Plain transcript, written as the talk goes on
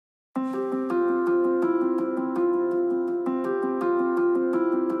In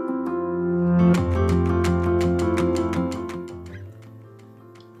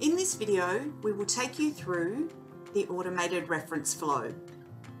this video, we will take you through the automated reference flow.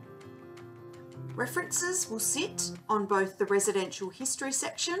 References will sit on both the residential history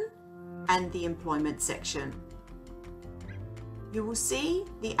section and the employment section. You will see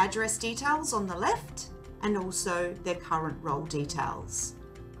the address details on the left and also their current role details.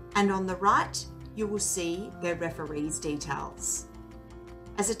 And on the right, you will see their referees details.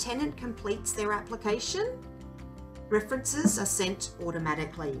 As a tenant completes their application, references are sent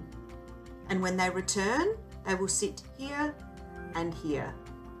automatically. And when they return, they will sit here and here.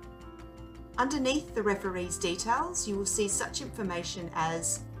 Underneath the referees details, you will see such information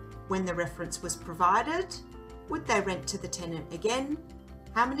as when the reference was provided, would they rent to the tenant again,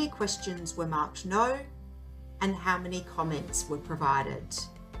 how many questions were marked no, and how many comments were provided.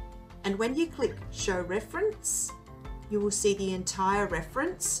 And when you click Show Reference, you will see the entire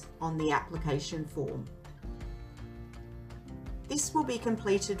reference on the application form. This will be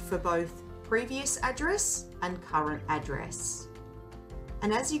completed for both previous address and current address.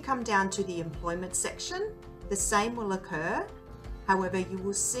 And as you come down to the employment section, the same will occur. However, you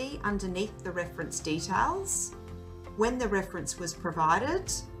will see underneath the reference details, when the reference was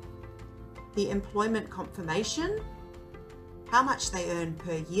provided, the employment confirmation, how much they earn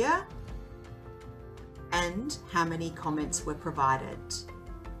per year, and how many comments were provided.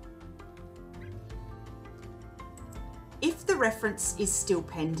 If the reference is still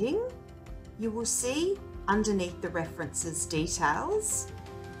pending, you will see underneath the references details,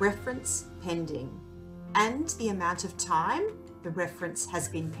 reference pending, and the amount of time the reference has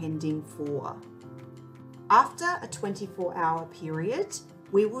been pending for. After a 24-hour period,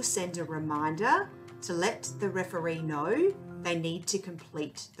 we will send a reminder to let the referee know they need to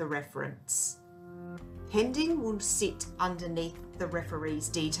complete the reference. Pending will sit underneath the referee's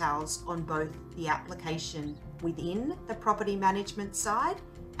details on both the application within the property management side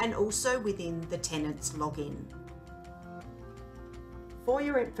and also within the tenant's login. For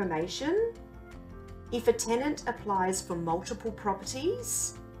your information, if a tenant applies for multiple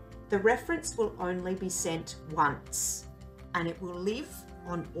properties, the reference will only be sent once and it will live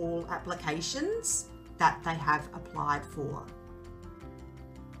on all applications that they have applied for.